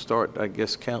 We'll start, I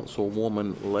guess,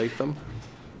 Councilwoman Latham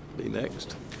be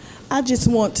next. I just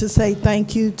want to say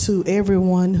thank you to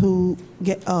everyone who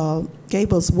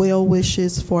gave us well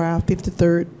wishes for our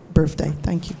 53rd birthday.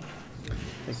 Thank you.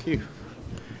 Thank you.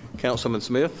 Councilman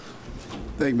Smith.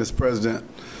 Thank you, Mr. President.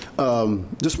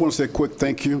 Just want to say a quick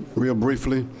thank you, real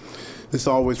briefly. It's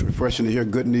always refreshing to hear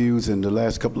good news, and the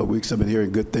last couple of weeks I've been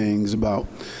hearing good things about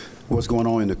what's going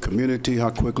on in the community, how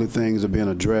quickly things are being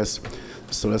addressed.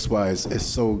 So that's why it's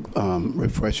so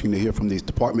refreshing to hear from these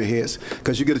department heads,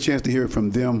 because you get a chance to hear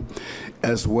from them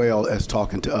as well as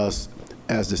talking to us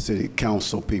as the city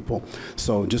council people.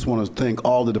 So just want to thank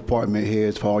all the department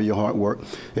heads for all your hard work.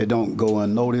 It don't go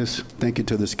unnoticed. Thank you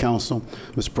to this council,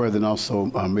 Mr. President, also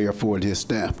Mayor Ford and his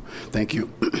staff. Thank you.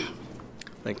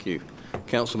 Thank you.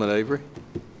 Councilman Avery.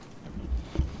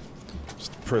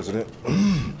 Mr. President,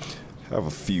 I have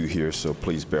a few here, so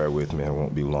please bear with me. I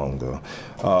won't be long, though.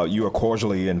 You are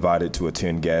cordially invited to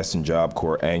attend Gadsden Job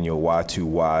Corps Annual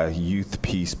Y2Y Youth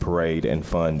Peace Parade and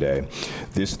Fun Day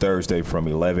this Thursday from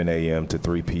 11 a.m. to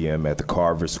 3 p.m. at the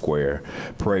Carver Square.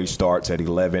 Parade starts at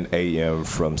 11 a.m.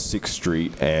 from 6th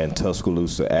Street and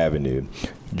Tuscaloosa Avenue.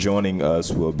 Joining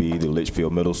us will be the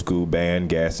Litchfield Middle School Band,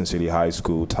 Gadsden City High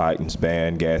School Titans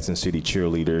Band, Gadsden City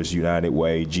Cheerleaders, United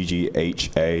Way,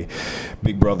 GGHA,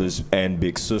 Big Brothers and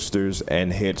Big Sisters,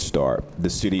 and Head Start. The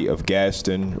City of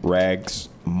Gadsden, Rags,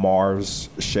 Mars,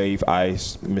 Shave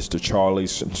Ice, Mr.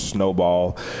 Charlie's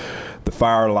Snowball, the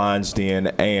Fire Lines Den,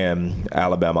 and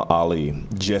Alabama Ali,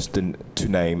 just to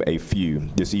name a few.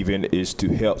 This event is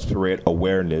to help spread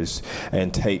awareness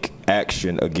and take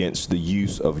action against the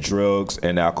use of drugs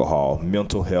and alcohol,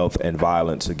 mental health, and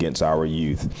violence against our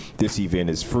youth. This event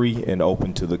is free and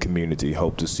open to the community.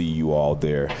 Hope to see you all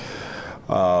there.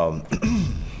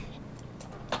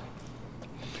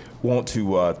 Want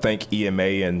to thank EMA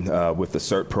and with the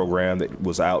CERT program that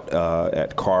was out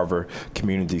at Carver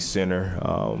Community Center.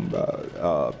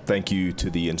 Thank you to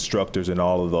the instructors and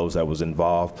all of those that was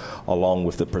involved, along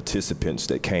with the participants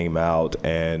that came out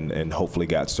and hopefully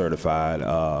got certified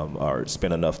or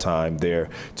spent enough time there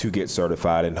to get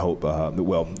certified, and hope,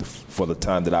 well, for the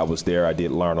time that I was there, I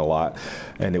did learn a lot,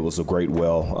 and it was a great,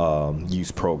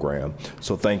 used program.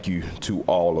 So thank you to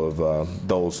all of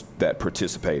those that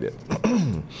participated.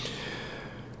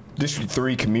 District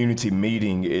 3 community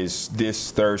meeting is this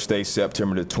Thursday,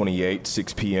 September the 28th,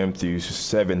 6 p.m. through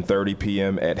 7:30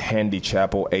 p.m. at Handy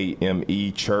Chapel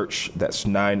AME Church. That's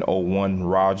 901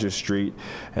 Rogers Street,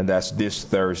 and that's this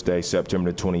Thursday,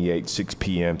 September the 28th, 6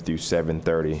 p.m. through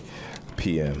 7:30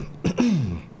 p.m.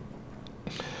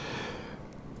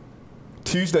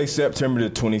 Tuesday, September the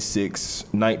 26th,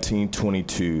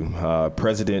 1922,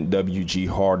 President W.G.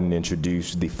 Hardin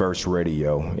introduced the first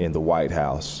radio in the White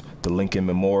House. The Lincoln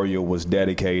Memorial was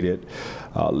dedicated.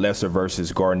 Lesser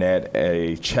versus Garnett,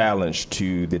 a challenge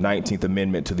to the 19th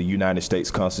Amendment to the United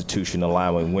States Constitution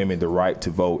allowing women the right to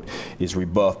vote, is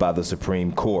rebuffed by the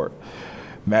Supreme Court.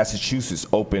 Massachusetts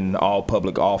opened all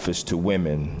public office to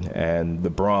women, and the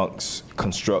Bronx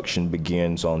construction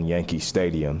begins on Yankee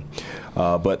Stadium.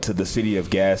 But to the city of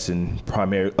Gadsden,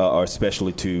 or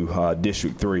especially to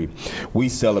District 3, we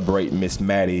celebrate Miss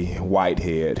Maddie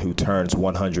Whitehead, who turns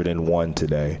 101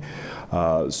 today.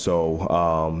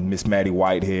 Miss Maddie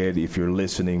Whitehead, if you're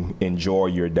listening, enjoy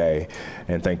your day,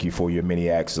 and thank you for your many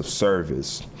acts of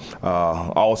service.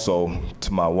 Also,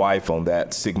 to my wife on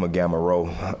that, Sigma Gamma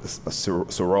Rho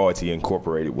Sorority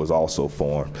Incorporated was also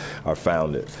formed or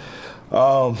founded.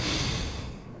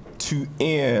 To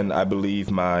end, I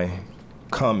believe, my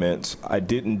comments, I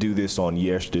didn't do this on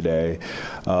yesterday,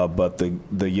 but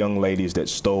the young ladies that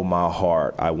stole my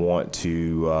heart, I want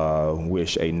to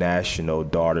wish a National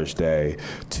Daughters Day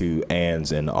to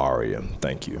Ann's and Aria.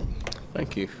 Thank you.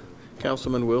 Thank you.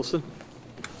 Councilman Wilson?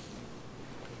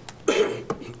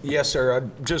 Yes, sir.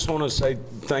 I just want to say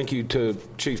thank you to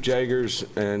Chief Jagers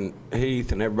and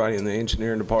Heath and everybody in the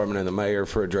engineering department and the mayor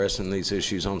for addressing these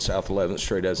issues on South 11th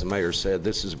Street. As the mayor said,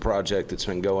 this is a project that's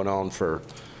been going on for,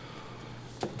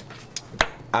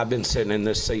 I've been sitting in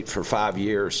this seat for 5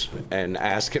 years, and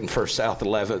asking for South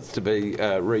 11th to be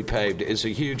repaved is a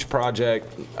huge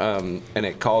project, and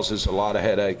it causes a lot of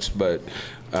headaches, but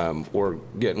we're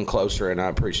getting closer, and I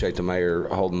appreciate the mayor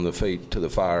holding the feet to the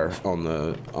fire on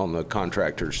the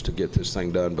contractors to get this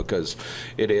thing done, because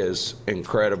it is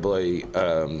incredibly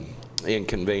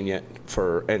inconvenient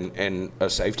for and a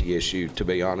safety issue, to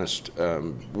be honest,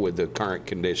 with the current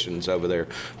conditions over there.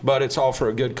 But it's all for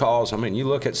a good cause. I mean, you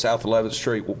look at South 11th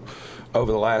Street over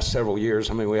the last several years.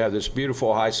 I mean, we have this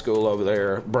beautiful high school over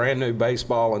there, brand new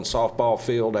baseball and softball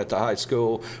field at the high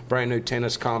school, brand new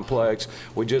tennis complex.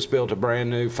 We just built a brand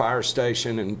new fire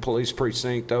station and police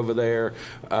precinct over there.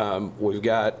 We've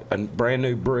got a brand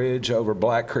new bridge over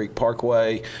Black Creek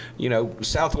Parkway. You know,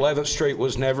 South 11th Street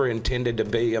was never intended to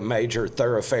be a major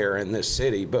thoroughfare in this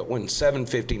city, but when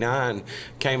 759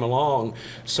 came along,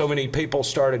 so many people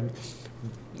started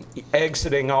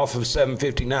exiting off of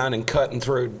 759 and cutting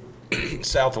through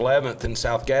South 11th and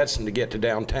South Gadsden to get to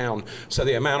downtown. So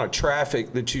the amount of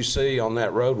traffic that you see on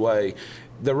that roadway,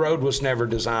 the road was never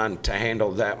designed to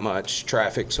handle that much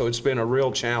traffic. So it's been a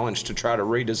real challenge to try to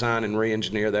redesign and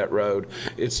re-engineer that road.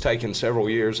 It's taken several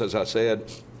years, as I said,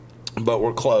 but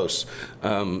we're close.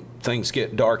 Things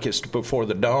get darkest before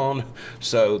the dawn,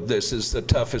 so this is the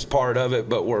toughest part of it,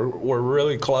 but we're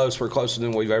really close. We're closer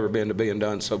than we've ever been to being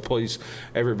done. So please,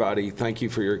 everybody, thank you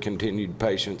for your continued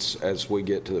patience as we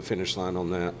get to the finish line on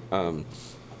that.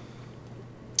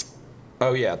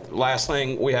 Oh yeah, last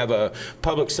thing, we have a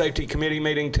Public Safety Committee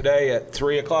meeting today at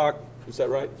 3 o'clock. Is that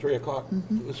right? 3 o'clock,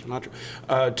 Mr.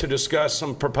 Matra? To discuss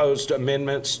some proposed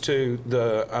amendments to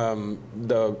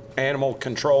the animal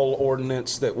control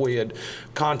ordinance that we had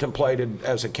contemplated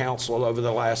as a council over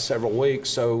the last several weeks.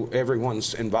 So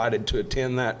everyone's invited to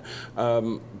attend that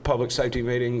public safety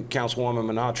meeting. Councilwoman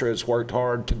Minatra has worked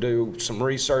hard to do some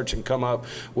research and come up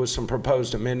with some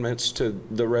proposed amendments to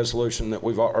the resolution that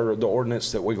or the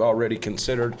ordinance that we've already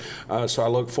considered. So I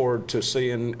look forward to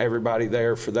seeing everybody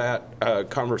there for that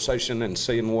conversation and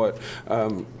seeing what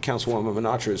Councilwoman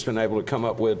Minatra has been able to come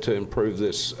up with to improve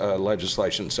this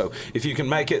legislation. So if you can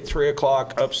make it 3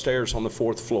 o'clock upstairs on the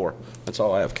 4th floor. That's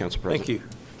all I have, Council President. Thank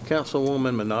you.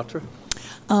 Councilwoman Minatra.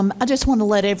 I just want to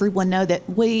let everyone know that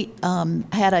we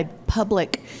had a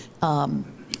public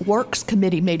Works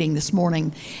Committee meeting this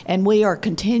morning, and we are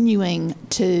continuing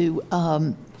to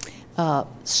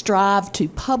strive to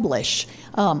publish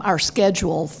our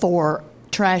schedule for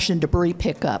trash and debris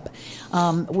pickup.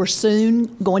 We're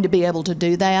soon going to be able to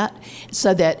do that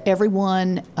so that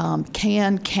everyone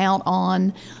can count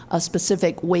on a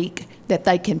specific week that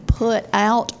they can put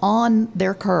out on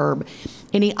their curb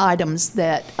any items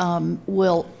that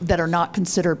that are not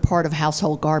considered part of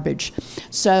household garbage.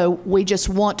 So we just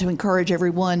want to encourage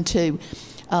everyone to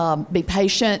be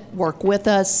patient, work with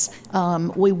us.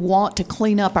 We want to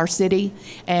clean up our city,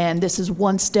 and this is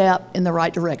one step in the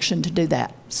right direction to do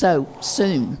that. So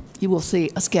soon you will see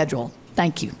a schedule.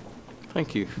 Thank you.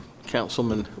 Thank you.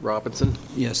 Councilman Robinson.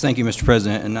 Yes, thank you, Mr.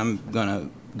 President, and I'm going to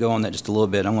go on that just a little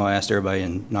bit. I'm going to ask everybody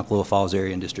in Nakalula Falls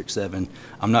area in District 7,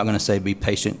 I'm not going to say be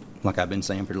patient like I've been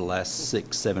saying for the last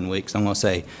 6-7 weeks. I'm going to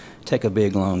say take a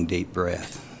big, long, deep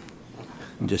breath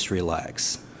and just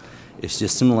relax. It's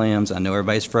just some limbs. I know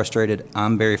everybody's frustrated.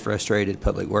 I'm very frustrated.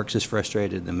 Public Works is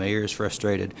frustrated. The mayor is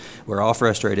frustrated. We're all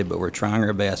frustrated, but we're trying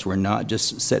our best. We're not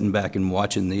just sitting back and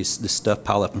watching this stuff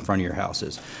pile up in front of your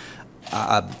houses.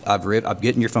 I'm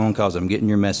getting your phone calls. I'm getting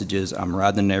your messages. I'm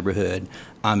riding the neighborhood.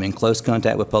 I'm in close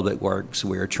contact with Public Works.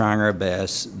 We're trying our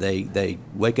best. They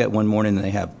wake up one morning and they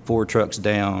have 4 trucks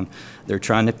down. They're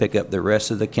trying to pick up the rest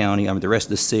of the county, the rest of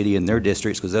the city and their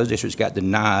districts, because those districts got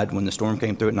denied when the storm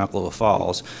came through at Nakalula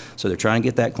Falls. So they're trying to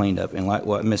get that cleaned up. And like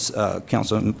what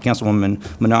Councilwoman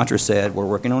Menatra said, we're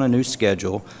working on a new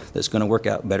schedule that's going to work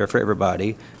out better for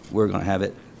everybody. We're going to have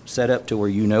it set up to where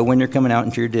you know when you're coming out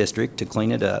into your district to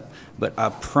clean it up. But I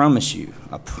promise you,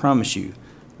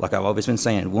 like I've always been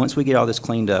saying, once we get all this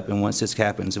cleaned up and once this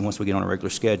happens and once we get on a regular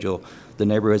schedule, the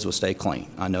neighborhoods will stay clean.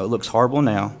 I know it looks horrible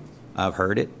now. I've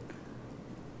heard it.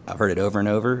 I've heard it over and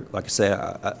over. Like I say,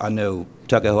 I know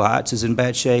Tuckahoe Heights is in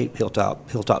bad shape.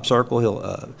 Hilltop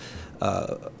Circle,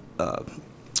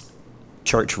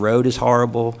 Church Road is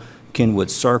horrible.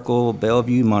 Kenwood Circle,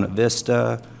 Bellevue, Monte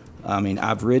Vista. I mean,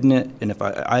 I've ridden it, and if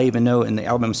I even know in the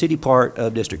Alabama City part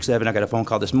of District 7, I got a phone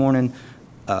call this morning.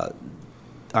 I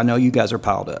know you guys are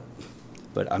piled up,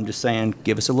 but I'm just saying,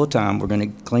 give us a little time. We're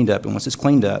going to clean up, and once it's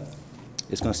cleaned up,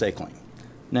 it's going to stay clean.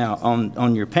 Now,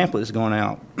 on your pamphlet that's going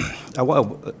out,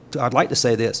 I'd like to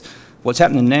say this. What's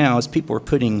happening now is people are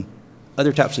putting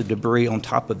other types of debris on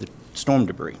top of the storm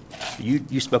debris.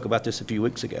 You spoke about this a few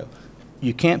weeks ago.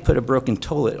 You can't put a broken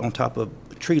toilet on top of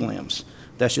tree limbs.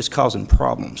 That's just causing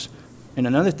problems. And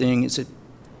another thing is that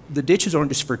the ditches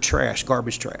aren't just for trash,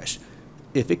 garbage trash.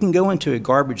 If it can go into a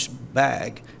garbage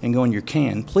bag and go in your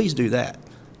can, please do that.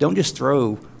 Don't just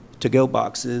throw to-go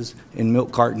boxes and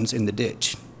milk cartons in the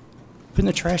ditch. Put in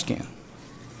the trash can.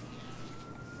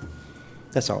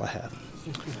 That's all I have.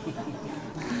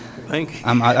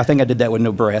 I think I did that with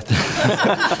no breath.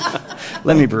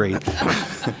 Let me breathe.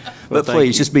 But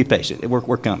please, just be patient.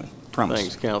 We're coming. Promise.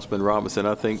 Thanks, Councilman Robinson.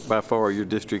 I think by far your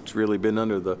district's really been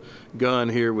under the gun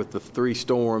here with the 3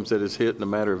 storms that has hit in a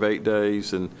matter of 8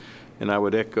 days, and I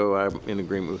would echo, I'm in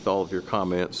agreement with all of your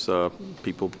comments.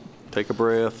 People take a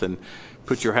breath and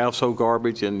put your household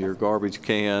garbage in your garbage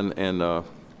can, and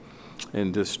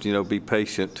just be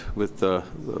patient with the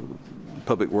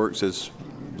Public Works as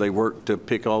they work to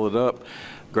pick all it up.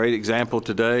 Great example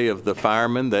today of the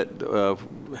firemen that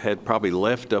had probably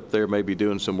left up there maybe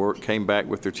doing some work, came back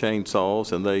with their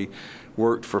chainsaws, and they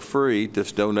worked for free,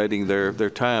 just donating their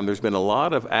time. There's been a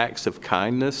lot of acts of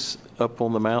kindness up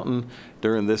on the mountain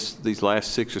during these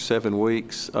last 6 or 7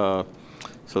 weeks, so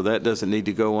that doesn't need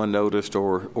to go unnoticed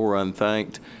or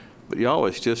unthanked. But you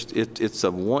always it's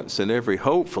a once in every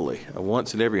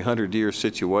 100-year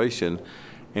situation,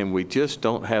 and we just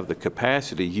don't have the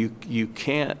capacity. You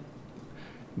can't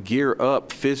gear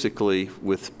up physically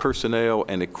with personnel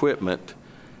and equipment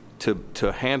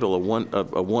to handle a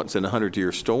once in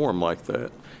 100-year storm like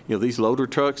that. These loader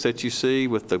trucks that you see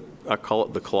with I call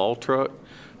it the claw truck,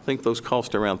 I think those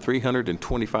cost around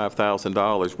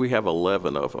 $325,000. We have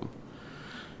 11 of them.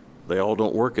 They all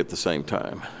don't work at the same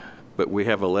time, but we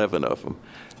have 11 of them.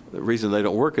 The reason they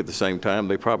don't work at the same time,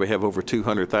 they probably have over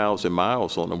 200,000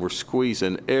 miles on them. We're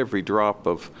squeezing every drop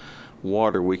of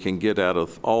water we can get out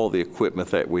of all the equipment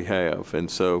that we have. And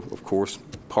so, of course,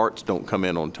 parts don't come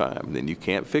in on time, then you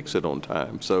can't fix it on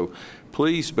time. So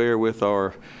please bear with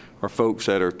our folks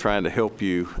that are trying to help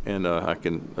you, and I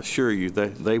can assure you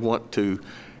that they want to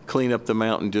clean up the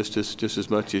mountain just as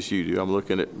much as you do. I'm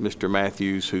looking at Mr.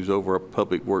 Matthews, who's over our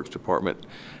Public Works Department.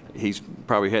 He's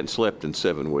probably hadn't slept in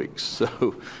 7 weeks,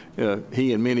 so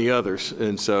he and many others.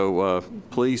 And so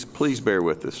please bear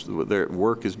with us. Their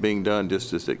work is being done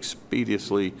just as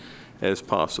expeditiously as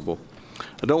possible.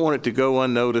 I don't want it to go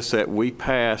unnoticed that we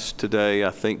passed today,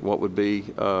 I think, what would be,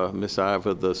 Ms.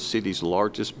 Iva, the city's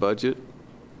largest budget.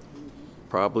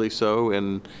 probably so,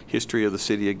 in history of the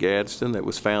city of Gadsden, that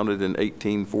was founded in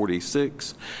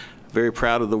 1846. Very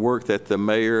proud of the work that the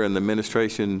mayor and the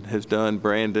administration has done.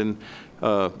 Brandon,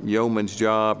 yeoman's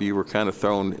job. You were kind of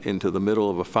thrown into the middle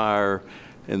of a fire,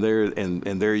 and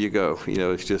there you go. You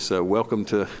know, it's just welcome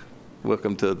to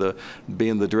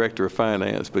being the director of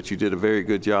finance. But you did a very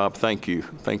good job. Thank you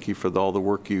for all the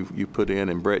work you put in.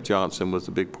 And Brett Johnson was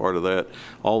a big part of that.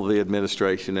 All the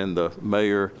administration and the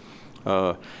mayor.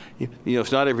 You know,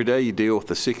 it's not every day you deal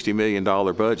with a $60 million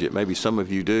budget. Maybe some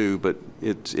of you do, but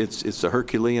it's a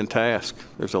Herculean task.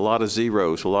 There's a lot of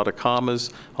zeros, a lot of commas,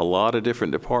 a lot of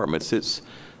different departments. It's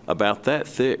about that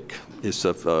thick.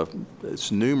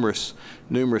 It's numerous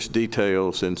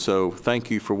details, and so thank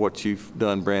you for what you've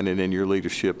done, Brandon, and your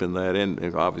leadership in that,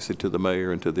 and obviously to the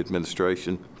mayor and to the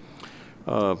administration.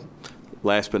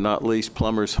 Last but not least,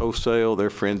 Plumbers Wholesale.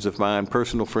 They're friends of mine,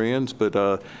 personal friends,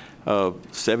 but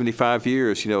 75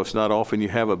 years, you know, it's not often you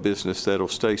have a business that'll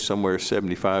stay somewhere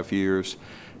 75 years,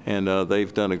 and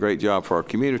they've done a great job for our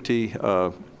community.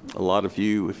 A lot of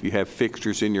you, if you have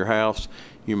fixtures in your house,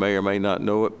 you may or may not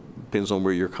know it. Depends on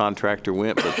where your contractor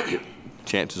went, but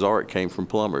chances are it came from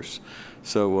Plumbers.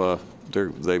 So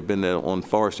they've been on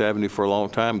Forest Avenue for a long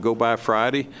time. Go by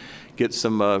Friday, get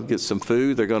some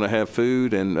food. They're going to have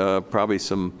food and probably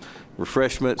some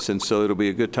refreshments, and so it'll be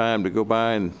a good time to go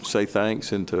by and say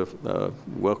thanks and to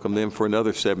welcome them for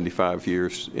another 75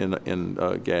 years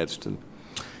in Gadsden.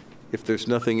 If there's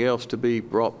nothing else to be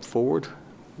brought forward,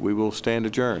 we will stand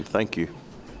adjourned. Thank you.